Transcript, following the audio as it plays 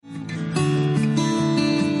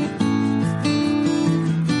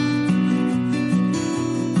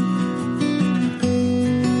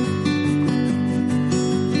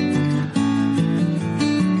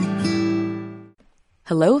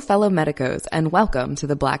Hello, fellow medicos, and welcome to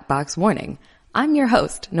the Black Box Warning. I'm your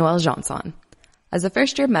host, Noelle Janson. As a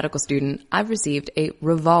first-year medical student, I've received a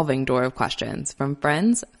revolving door of questions from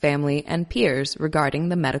friends, family, and peers regarding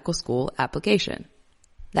the medical school application.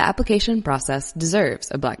 The application process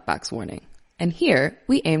deserves a black box warning, and here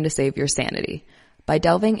we aim to save your sanity by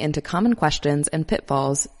delving into common questions and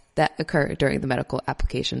pitfalls that occur during the medical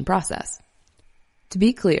application process. To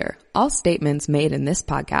be clear, all statements made in this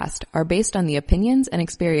podcast are based on the opinions and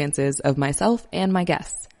experiences of myself and my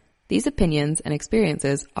guests. These opinions and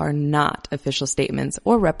experiences are not official statements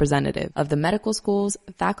or representative of the medical schools,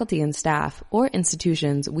 faculty and staff, or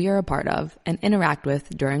institutions we are a part of and interact with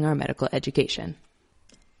during our medical education.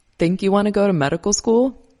 Think you want to go to medical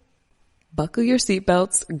school? Buckle your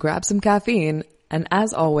seatbelts, grab some caffeine, and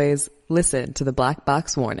as always, listen to the Black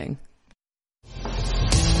Box Warning.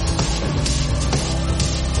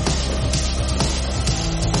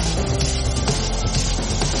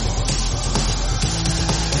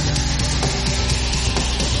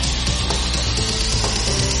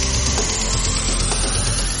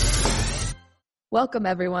 Welcome,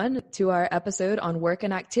 everyone, to our episode on work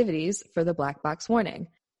and activities for the Black Box Warning.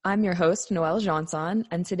 I'm your host, Noelle Janson,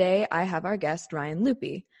 and today I have our guest, Ryan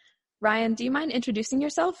Lupi. Ryan, do you mind introducing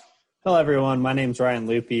yourself? Hello, everyone. My name is Ryan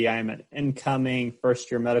Lupi. I'm an incoming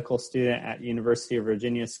first-year medical student at University of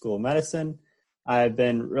Virginia School of Medicine. I've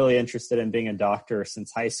been really interested in being a doctor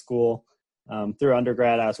since high school. Through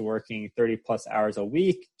undergrad, I was working 30-plus hours a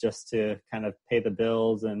week just to kind of pay the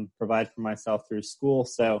bills and provide for myself through school.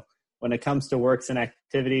 So when it comes to works and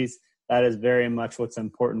activities, that is very much what's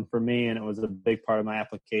important for me, and it was a big part of my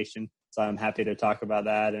application. So I'm happy to talk about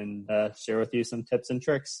that and share with you some tips and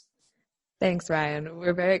tricks. Thanks, Ryan.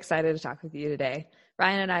 We're very excited to talk with you today.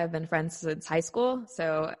 Ryan and I have been friends since high school,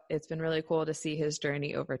 so it's been really cool to see his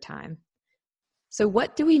journey over time. So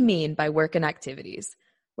what do we mean by work and activities?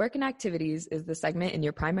 Work and activities is the segment in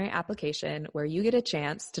your primary application where you get a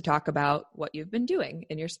chance to talk about what you've been doing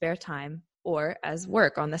in your spare time or as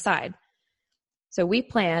work on the side. So we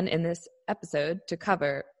plan in this episode to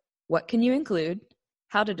cover what can you include,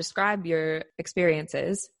 how to describe your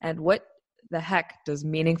experiences, and what the heck does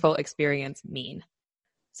meaningful experience mean?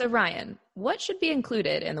 So Ryan, what should be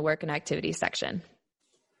included in the work and activities section?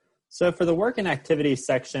 So for the work and activities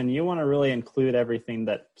section, you want to really include everything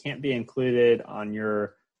that can't be included on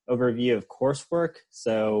your overview of coursework.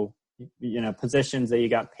 So, positions that you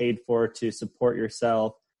got paid for to support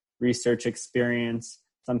yourself, research experience.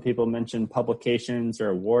 Some people mentioned publications or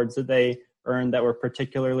awards that they earned that were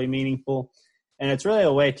particularly meaningful. And it's really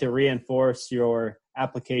a way to reinforce your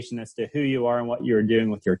application as to who you are and what you're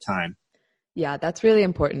doing with your time. Yeah, that's really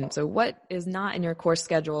important. So what is not in your course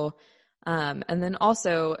schedule? And then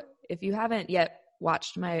also, if you haven't yet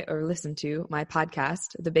watched or listened to my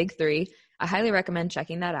podcast, The Big Three, I highly recommend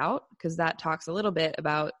checking that out because that talks a little bit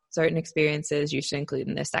about certain experiences you should include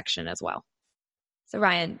in this section as well. So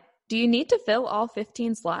Ryan, do you need to fill all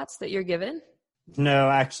 15 slots that you're given? No,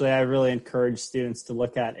 actually, I really encourage students to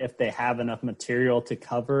look at if they have enough material to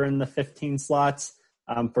cover in the 15 slots.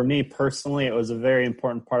 For me personally, it was a very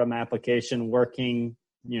important part of my application, working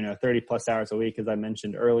 30 plus hours a week, as I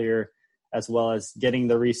mentioned earlier, as well as getting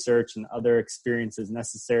the research and other experiences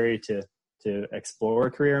necessary to explore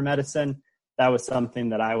a career in medicine. That was something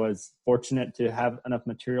that I was fortunate to have enough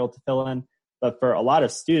material to fill in. But for a lot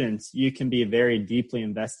of students, you can be very deeply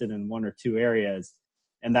invested in one or two areas,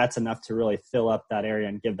 and that's enough to really fill up that area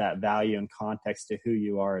and give that value and context to who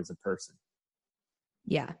you are as a person.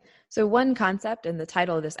 Yeah. So one concept in the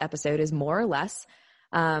title of this episode is more or less.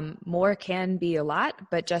 More can be a lot,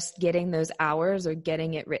 but just getting those hours or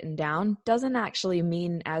getting it written down doesn't actually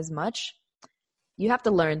mean as much. You have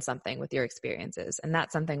to learn something with your experiences, and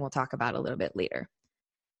that's something we'll talk about a little bit later.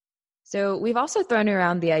 So we've also thrown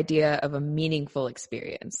around the idea of a meaningful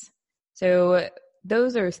experience. So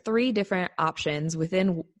those are 3 different options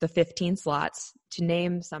within the 15 slots to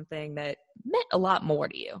name something that meant a lot more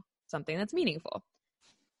to you, something that's meaningful.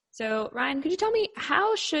 So Ryan, could you tell me,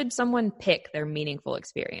 how should someone pick their meaningful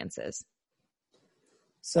experiences?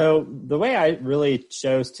 So the way I really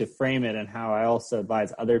chose to frame it, and how I also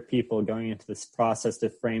advise other people going into this process to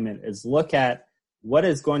frame it, is look at what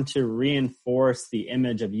is going to reinforce the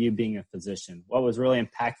image of you being a physician. What was really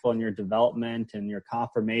impactful in your development and your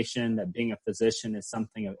confirmation that being a physician is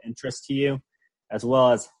something of interest to you, as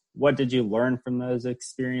well as what did you learn from those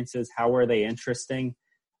experiences? How were they interesting?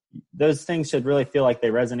 Those things should really feel like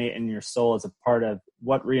they resonate in your soul as a part of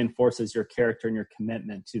what reinforces your character and your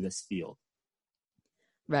commitment to this field.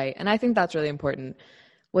 Right. And I think that's really important.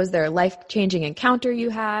 Was there a life-changing encounter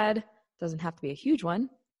you had? Doesn't have to be a huge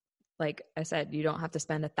one. like I said, you don't have to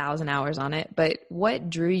spend 1,000 hours on it, but what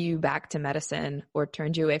drew you back to medicine or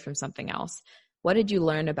turned you away from something else? What did you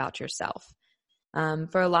learn about yourself?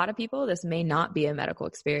 For a lot of people, this may not be a medical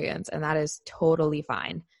experience, and that is totally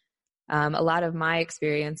fine. A lot of my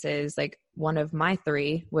experiences, like one of my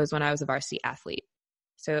 3 was when I was a varsity athlete.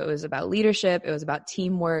 So it was about leadership, it was about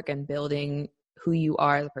teamwork and building who you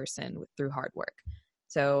are as a person through hard work.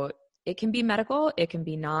 So it can be medical, it can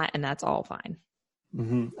be not, and that's all fine.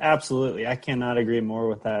 Absolutely. I cannot agree more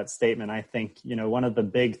with that statement. I think, one of the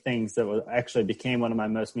big things that actually became one of my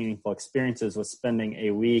most meaningful experiences was spending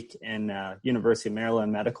a week in University of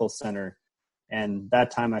Maryland Medical Center. And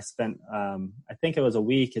that time I spent, I think it was a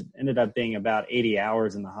week. It ended up being about 80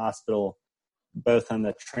 hours in the hospital, both on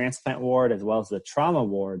the transplant ward as well as the trauma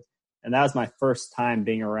ward. And that was my first time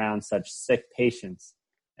being around such sick patients.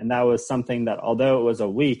 And that was something that, although it was a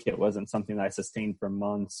week, it wasn't something that I sustained for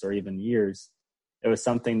months or even years. It was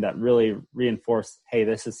something that really reinforced, hey,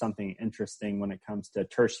 this is something interesting when it comes to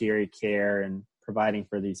tertiary care and providing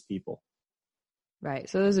for these people. Right.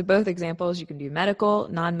 So those are both examples. You can do medical,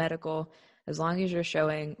 non-medical. As long as you're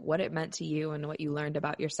showing what it meant to you and what you learned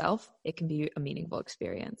about yourself, it can be a meaningful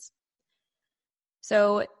experience.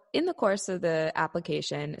 So in the course of the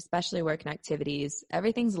application, especially work and activities,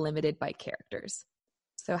 everything's limited by characters.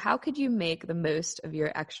 So how could you make the most of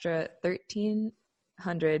your extra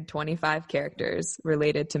 1,325 characters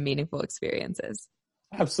related to meaningful experiences?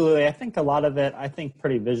 Absolutely. I think a lot of it,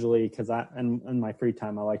 pretty visually, because in my free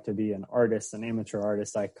time, I like to be an artist, an amateur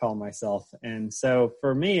artist, I call myself. And so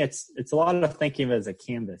for me, it's a lot of thinking of it as a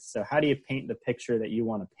canvas. So how do you paint the picture that you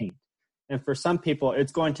want to paint? And for some people,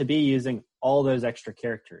 it's going to be using all those extra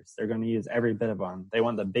characters. They're going to use every bit of them. They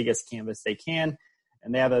want the biggest canvas they can,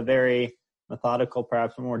 and they have a very methodical,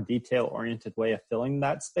 perhaps more detail-oriented way of filling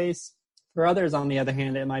that space. For others, on the other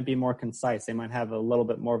hand, it might be more concise. They might have a little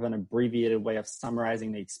bit more of an abbreviated way of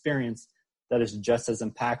summarizing the experience that is just as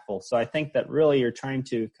impactful. So I think that really you're trying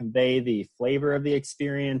to convey the flavor of the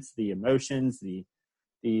experience, the emotions, the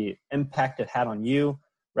impact it had on you,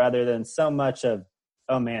 rather than so much of,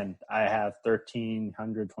 oh man, I have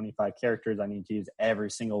 1,325 characters. I need to use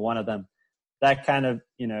every single one of them. That kind of,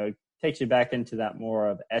 takes you back into that more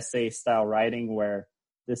of essay style writing where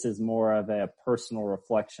this is more of a personal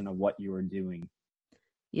reflection of what you were doing.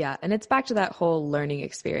 Yeah, and it's back to that whole learning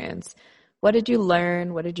experience. What did you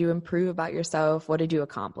learn? What did you improve about yourself? What did you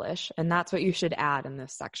accomplish? And that's what you should add in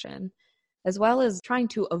this section, as well as trying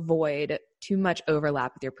to avoid too much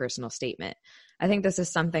overlap with your personal statement. I think this is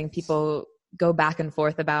something people go back and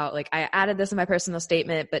forth about. Like, I added this in my personal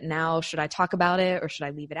statement, but now should I talk about it or should I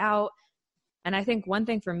leave it out? And I think one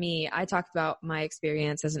thing for me, I talked about my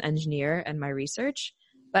experience as an engineer and my research,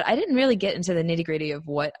 but I didn't really get into the nitty-gritty of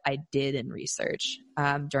what I did in research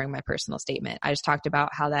during my personal statement. I just talked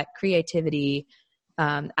about how that creativity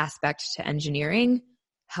aspect to engineering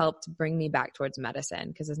helped bring me back towards medicine,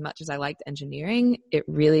 because as much as I liked engineering, it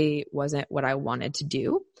really wasn't what I wanted to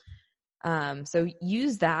do. So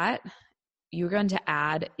use that. You're going to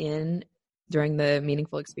add in during the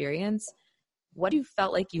meaningful experience, what you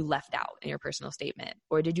felt like you left out in your personal statement,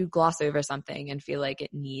 or did you gloss over something and feel like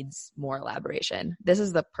it needs more elaboration? This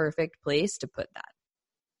is the perfect place to put that.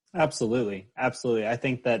 Absolutely. Absolutely. I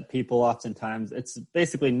think that people oftentimes, it's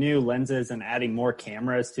basically new lenses and adding more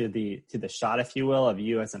cameras to the shot, if you will, of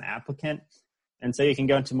you as an applicant. And so you can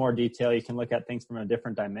go into more detail. You can look at things from a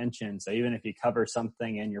different dimension. So even if you cover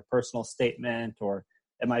something in your personal statement, or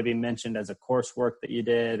it might be mentioned as a coursework that you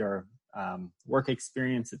did, or work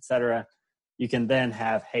experience, et cetera, you can then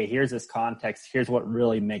have, hey, here's this context. Here's what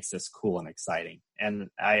really makes this cool and exciting. And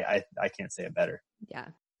I can't say it better. Yeah.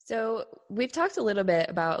 So we've talked a little bit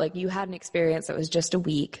about, like, you had an experience that was just a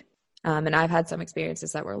week. And I've had some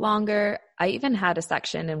experiences that were longer. I even had a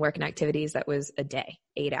section in work and activities that was a day,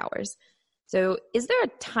 8 hours. So is there a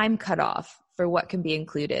time cutoff for what can be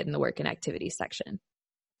included in the work and activities section?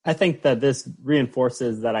 I think that this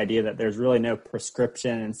reinforces that idea that there's really no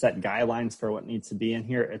prescription and set guidelines for what needs to be in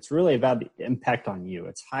here. It's really about the impact on you.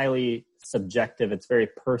 It's highly subjective. It's very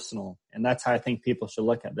personal. And that's how I think people should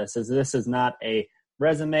look at this. This is not a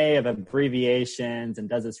resume of abbreviations and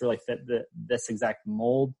does this really fit this exact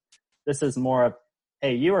mold. This is more of,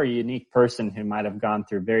 hey, you are a unique person who might have gone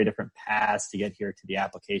through very different paths to get here to the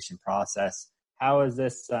application process. How is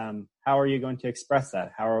this? How are you going to express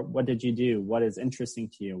that? What did you do? What is interesting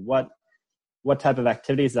to you? What type of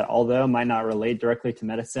activities that, although might not relate directly to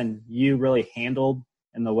medicine, you really handled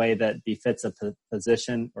in the way that befits a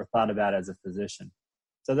physician or thought about as a physician?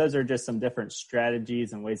 So those are just some different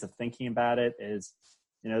strategies and ways of thinking about it.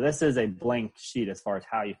 This is a blank sheet as far as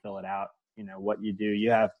how you fill it out. what you do.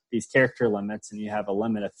 You have these character limits and you have a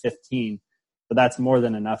limit of 15, but that's more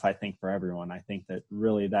than enough, I think, for everyone. I think that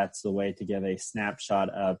really that's the way to give a snapshot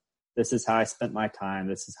of this is how I spent my time.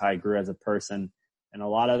 This is how I grew as a person. And a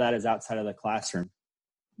lot of that is outside of the classroom.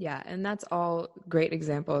 Yeah, and that's all great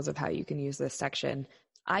examples of how you can use this section.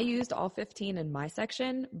 I used all 15 in my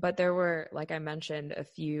section, but there were, like I mentioned, a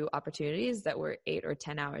few opportunities that were 8 or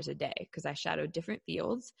 10 hours a day because I shadowed different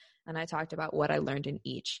fields and I talked about what I learned in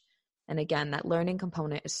each. And again, that learning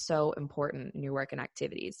component is so important in your work and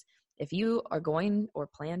activities. If you are going or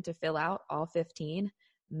plan to fill out all 15,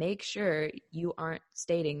 make sure you aren't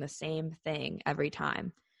stating the same thing every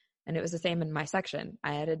time. And it was the same in my section.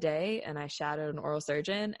 I had a day and I shadowed an oral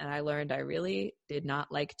surgeon and I learned I really did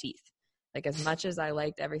not like teeth. Like as much as I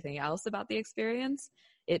liked everything else about the experience,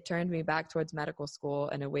 it turned me back towards medical school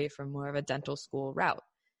and away from more of a dental school route.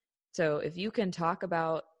 So if you can talk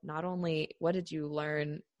about not only what did you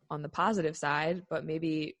learn on the positive side, but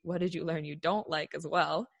maybe what did you learn you don't like as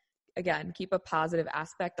well, again, keep a positive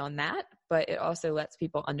aspect on that, but it also lets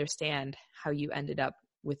people understand how you ended up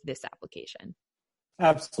with this application.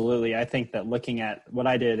 Absolutely. I think that looking at what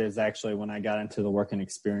I did is actually when I got into the working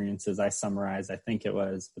experiences, I summarized, I think it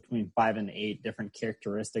was between 5 and 8 different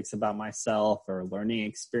characteristics about myself or learning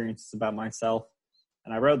experiences about myself.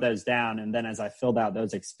 And I wrote those down. And then as I filled out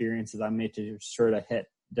those experiences, I made sure to hit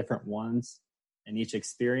different ones in each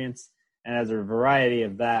experience. And as a variety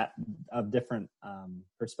of different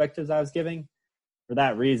perspectives I was giving, for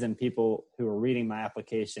that reason, people who were reading my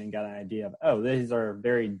application got an idea of, oh, these are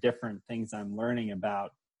very different things I'm learning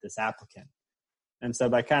about this applicant. And so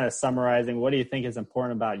by kind of summarizing, what do you think is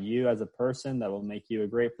important about you as a person that will make you a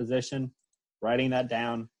great physician, writing that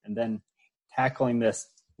down, and then tackling this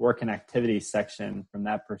work and activities section from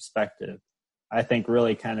that perspective, I think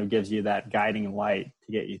really kind of gives you that guiding light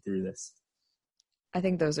to get you through this. I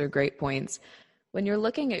think those are great points. When you're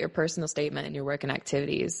looking at your personal statement and your work and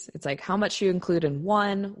activities, it's like how much you include in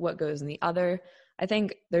one, what goes in the other. I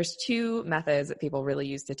think there's 2 methods that people really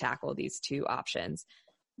use to tackle these 2 options.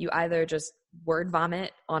 You either just word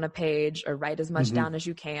vomit on a page or write as much down as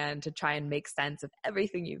you can to try and make sense of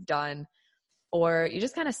everything you've done, or you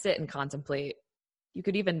just kind of sit and contemplate. You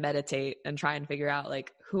could even meditate and try and figure out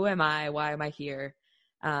like, who am I? Why am I here?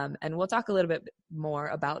 And we'll talk a little bit more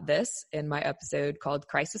about this in my episode called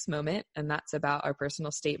Crisis Moment. And that's about our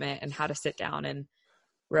personal statement and how to sit down and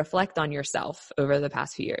reflect on yourself over the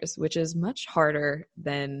past few years, which is much harder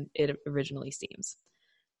than it originally seems.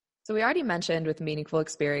 So we already mentioned with meaningful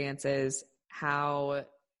experiences how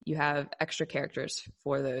you have extra characters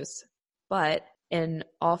for those, but in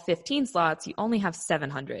all 15 slots, you only have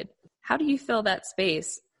 700. How do you fill that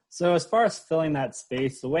space? So as far as filling that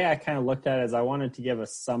space, the way I kind of looked at it is I wanted to give a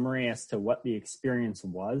summary as to what the experience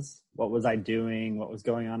was. What was I doing? What was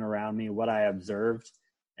going on around me? What I observed?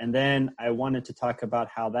 And then I wanted to talk about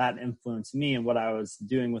how that influenced me and what I was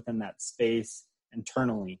doing within that space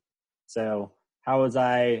internally. So how was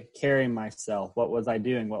I carrying myself? What was I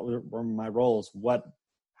doing? What were my roles?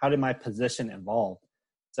 How did my position evolve?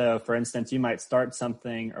 So for instance, you might start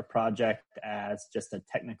something or project as just a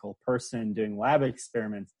technical person doing lab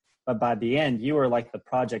experiments, but by the end, you were like the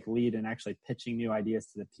project lead and actually pitching new ideas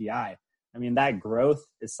to the PI. I mean, that growth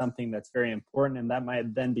is something that's very important, and that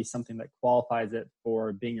might then be something that qualifies it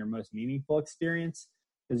for being your most meaningful experience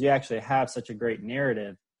because you actually have such a great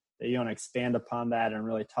narrative that you want to expand upon that and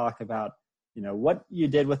really talk about, what you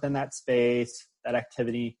did within that space, that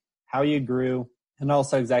activity, how you grew, and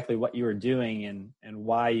also exactly what you were doing and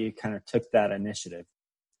why you kind of took that initiative.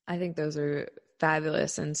 I think those are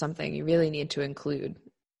fabulous and something you really need to include.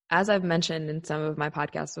 As I've mentioned in some of my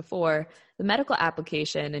podcasts before, the medical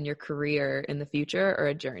application and your career in the future are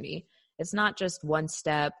a journey. It's not just one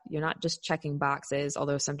step. You're not just checking boxes,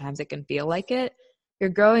 although sometimes it can feel like it. You're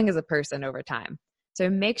growing as a person over time. So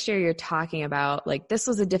make sure you're talking about like, this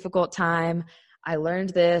was a difficult time. I learned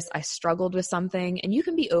this, I struggled with something, and you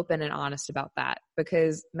can be open and honest about that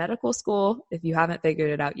because medical school, if you haven't figured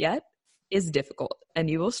it out yet, is difficult and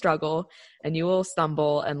you will struggle and you will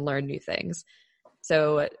stumble and learn new things.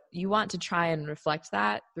 So you want to try and reflect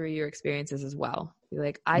that through your experiences as well. Be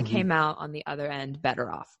like, I came out on the other end better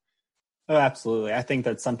off. Oh, absolutely. I think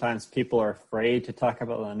that sometimes people are afraid to talk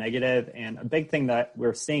about the negative. And a big thing that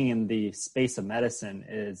we're seeing in the space of medicine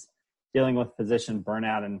is dealing with physician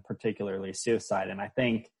burnout and particularly suicide. And I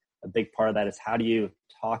think a big part of that is how do you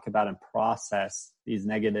talk about and process this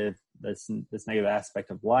negative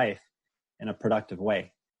aspect of life in a productive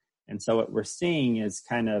way. And so what we're seeing is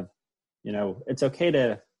kind of, it's okay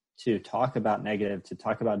to talk about negative, to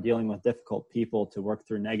talk about dealing with difficult people, to work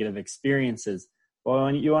through negative experiences, Well,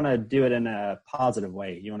 and you want to do it in a positive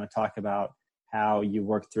way. You want to talk about how you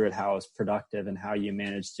worked through it, how it was productive, and how you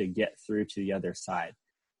managed to get through to the other side.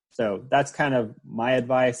 So that's kind of my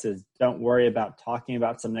advice, is don't worry about talking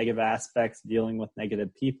about some negative aspects, dealing with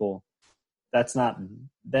negative people. That's not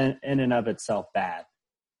then in and of itself bad.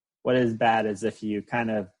 What is bad is if you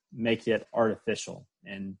kind of make it artificial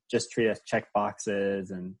and just treat it as check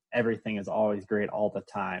boxes and everything is always great all the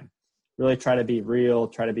time. Really try to be real,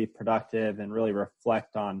 try to be productive, and really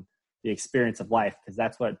reflect on the experience of life, because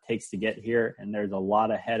that's what it takes to get here. And there's a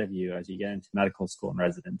lot ahead of you as you get into medical school and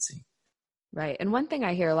residency. Right. And one thing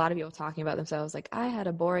I hear a lot of people talking about themselves, like, I had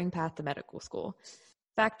a boring path to medical school.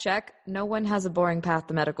 Fact check, no one has a boring path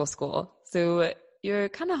to medical school. So you're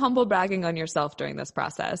kind of humble bragging on yourself during this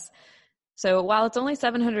process. So while it's only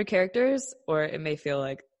 700 characters, or it may feel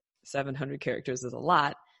like 700 characters is a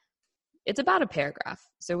lot, it's about a paragraph.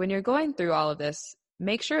 So when you're going through all of this,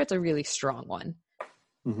 make sure it's a really strong one.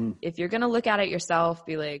 Mm-hmm. If you're going to look at it yourself,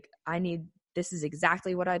 be like, this is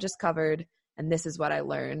exactly what I just covered, and this is what I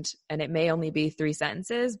learned. And it may only be 3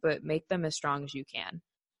 sentences, but make them as strong as you can.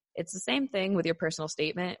 It's the same thing with your personal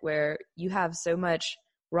statement, where you have so much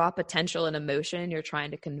raw potential and emotion you're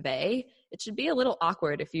trying to convey. It should be a little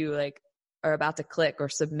awkward if you are about to click or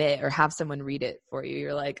submit or have someone read it for you.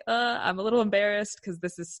 You're like, I'm a little embarrassed because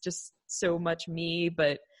this is just so much me,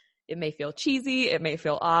 but it may feel cheesy, it may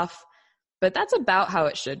feel off, but that's about how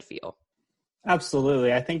it should feel.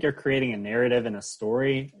 Absolutely. I think you're creating a narrative and a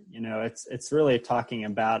story. It's really talking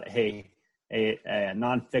about a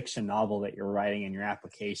nonfiction novel that you're writing in your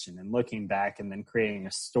application, and looking back and then creating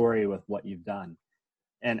a story with what you've done.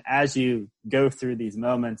 And as you go through these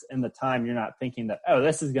moments in the time, you're not thinking that,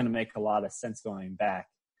 this is going to make a lot of sense going back.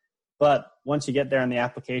 But once you get there in the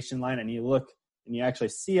application line and you look and you actually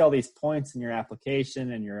see all these points in your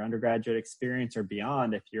application and your undergraduate experience or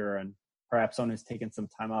beyond, if you're perhaps someone who's taken some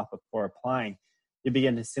time off before applying, you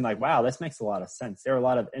begin to see like, wow, this makes a lot of sense. There are a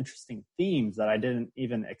lot of interesting themes that I didn't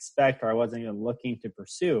even expect, or I wasn't even looking to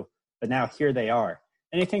pursue, but now here they are.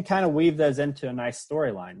 And you can kind of weave those into a nice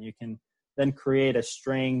storyline. You can then create a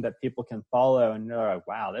string that people can follow and know, like,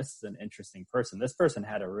 wow, this is an interesting person. This person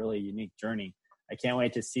had a really unique journey. I can't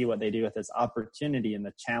wait to see what they do with this opportunity and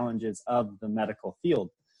the challenges of the medical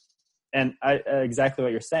field. And exactly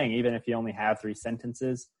what you're saying, even if you only have 3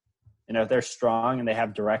 sentences, if they're strong and they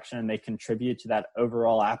have direction and they contribute to that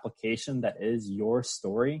overall application that is your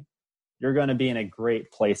story, you're going to be in a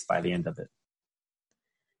great place by the end of it.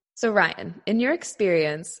 So Ryan, in your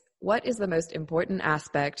experience, what is the most important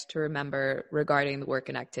aspect to remember regarding the work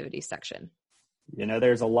and activities section?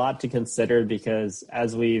 There's a lot to consider, because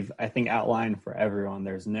as we've, I think, outlined for everyone,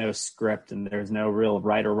 there's no script and there's no real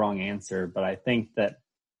right or wrong answer. But I think that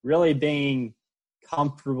really being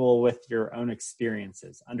comfortable with your own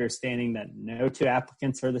experiences, understanding that no 2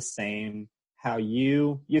 applicants are the same, how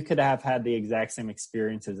you could have had the exact same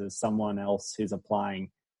experiences as someone else who's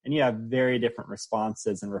applying, and you have very different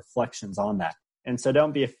responses and reflections on that. And so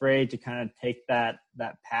don't be afraid to kind of take that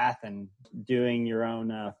path and doing your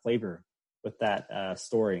own flavor with that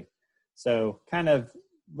story. So kind of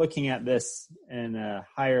looking at this in a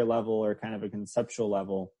higher level, or kind of a conceptual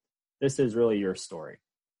level, this is really your story.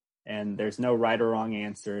 And there's no right or wrong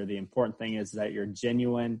answer. The important thing is that you're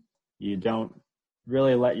genuine. You don't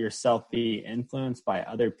really let yourself be influenced by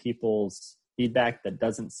other people's feedback that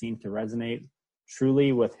doesn't seem to resonate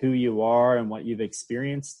truly with who you are and what you've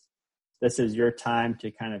experienced. This is your time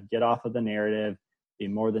to kind of get off of the narrative, be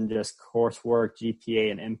more than just coursework,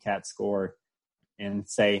 GPA, and MCAT score, and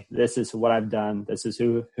say, this is what I've done, this is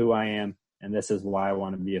who I am, and this is why I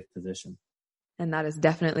want to be a physician. And that is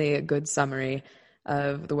definitely a good summary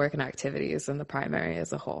of the work and activities and the primary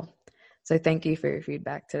as a whole. So thank you for your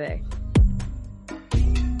feedback today.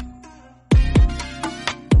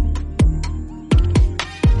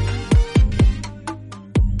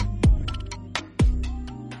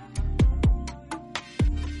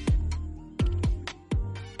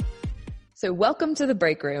 So welcome to the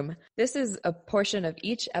break room. This is a portion of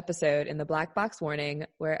each episode in the Black Box Warning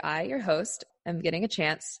where I, your host, am getting a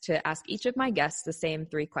chance to ask each of my guests the same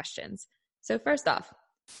 3 questions. So first off,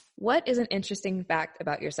 what is an interesting fact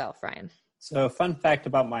about yourself, Ryan? So a fun fact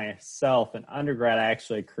about myself, in undergrad, I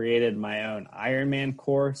actually created my own Ironman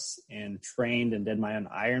course and trained and did my own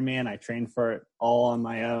Ironman. I trained for it all on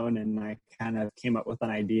my own, and I kind of came up with an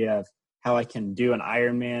idea of how I can do an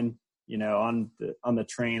Ironman. On the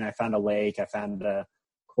train, I found a lake, I found a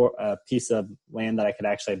piece of land that I could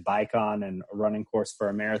actually bike on, and a running course for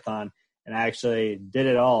a marathon. and I actually did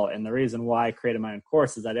it all. And the reason why I created my own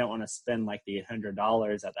course is I didn't want to spend like the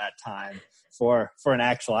 $800 at that time for an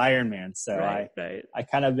actual Ironman. So I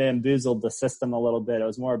kind of bamboozled the system a little bit. It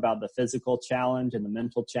was more about the physical challenge and the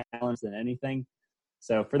mental challenge than anything.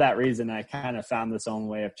 So for that reason, I kind of found this own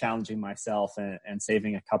way of challenging myself and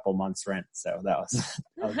saving a couple months rent. So that was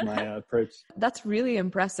my approach. That's really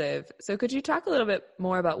impressive. So could you talk a little bit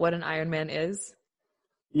more about what an Ironman is?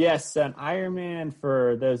 Yes, an Ironman,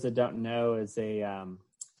 for those that don't know, is a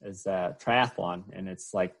triathlon, and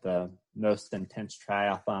it's like the most intense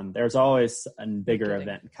triathlon. There's always a bigger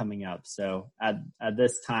event coming up. So at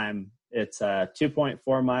this time, it's a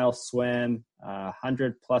 2.4 mile swim,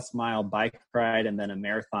 100+ mile bike ride, and then a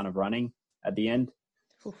marathon of running at the end.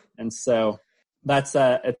 Oof. And so that's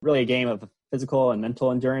it's really a game of physical and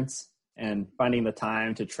mental endurance, and finding the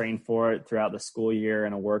time to train for it throughout the school year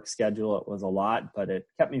and a work schedule. It was a lot, but it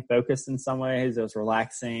kept me focused in some ways. It was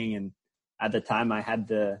relaxing, and at the time I had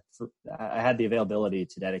the availability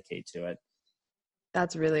to dedicate to it.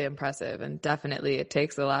 That's really impressive, and definitely it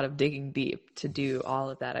takes a lot of digging deep to do all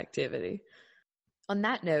of that activity. On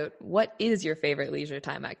that note, what is your favorite leisure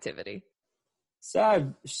time activity? So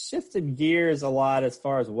I've shifted gears a lot as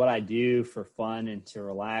far as what I do for fun and to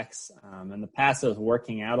relax. In the past, I was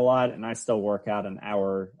working out a lot, and I still work out an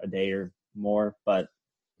hour a day or more. But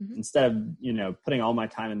instead of putting all my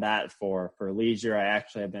time in that for leisure, I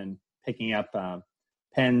actually have been picking up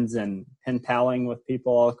pens and pen paling with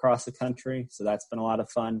people all across the country. So that's been a lot of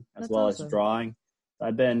fun, as well as drawing. So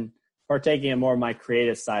I've been partaking in more of my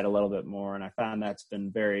creative side a little bit more, and I found that's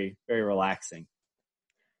been very, very relaxing.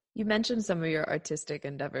 You mentioned some of your artistic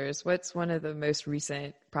endeavors. What's one of the most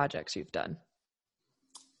recent projects you've done?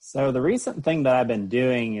 So the recent thing that I've been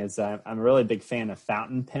doing is I'm a really big fan of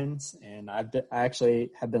fountain pens, and I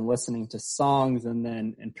actually have been listening to songs and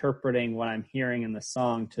then interpreting what I'm hearing in the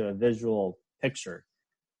song to a visual picture.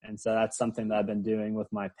 And so that's something that I've been doing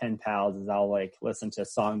with my pen pals, is I'll like listen to a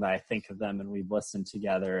song that I think of them and we listen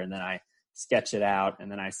together, and then I sketch it out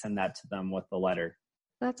and then I send that to them with the letter.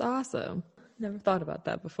 That's awesome. Never thought about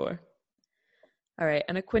that before. All right.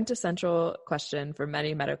 And a quintessential question for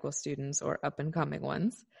many medical students or up and coming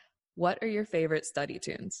ones. What are your favorite study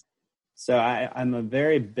tunes? So I'm a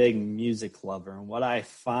very big music lover. And what I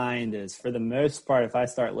find is, for the most part, if I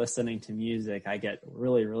start listening to music, I get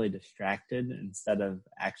really, really distracted instead of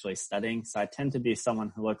actually studying. So I tend to be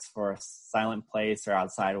someone who looks for a silent place or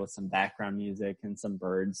outside with some background music and some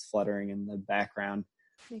birds fluttering in the background.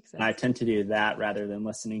 Makes sense. And I tend to do that rather than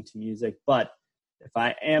listening to music. But if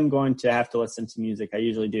I am going to have to listen to music, I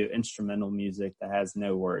usually do instrumental music that has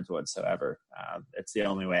no words whatsoever. It's the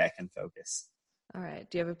only way I can focus. All right.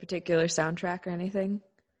 Do you have a particular soundtrack or anything?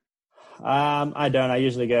 I don't. I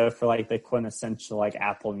usually go for like the quintessential like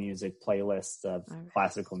Apple Music playlist of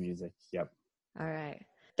classical music. Yep. All right.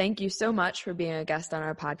 Thank you so much for being a guest on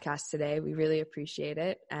our podcast today. We really appreciate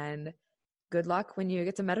it. And good luck when you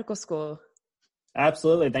get to medical school.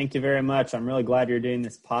 Absolutely. Thank you very much. I'm really glad you're doing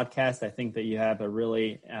this podcast. I think that you have a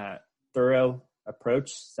really thorough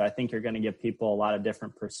approach. So I think you're going to give people a lot of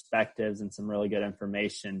different perspectives and some really good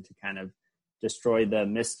information to kind of destroy the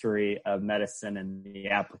mystery of medicine and the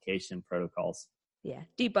application protocols. Yeah.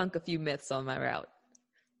 Debunk a few myths on my route.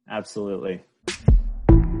 Absolutely.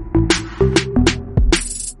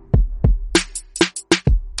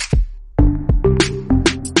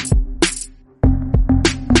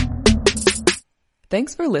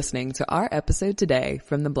 Thanks for listening to our episode today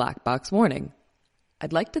from the Black Box Warning.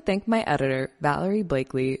 I'd like to thank my editor, Valerie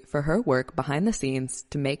Blakely, for her work behind the scenes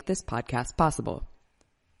to make this podcast possible.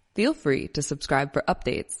 Feel free to subscribe for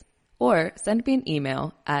updates or send me an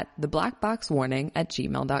email at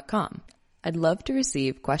theblackboxwarning@gmail.com. I'd love to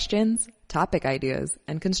receive questions, topic ideas,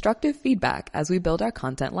 and constructive feedback as we build our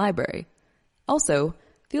content library. Also,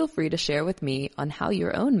 feel free to share with me on how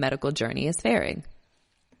your own medical journey is faring.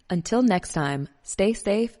 Until next time, stay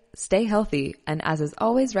safe, stay healthy, and as is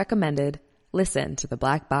always recommended, listen to the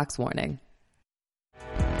Black Box Warning.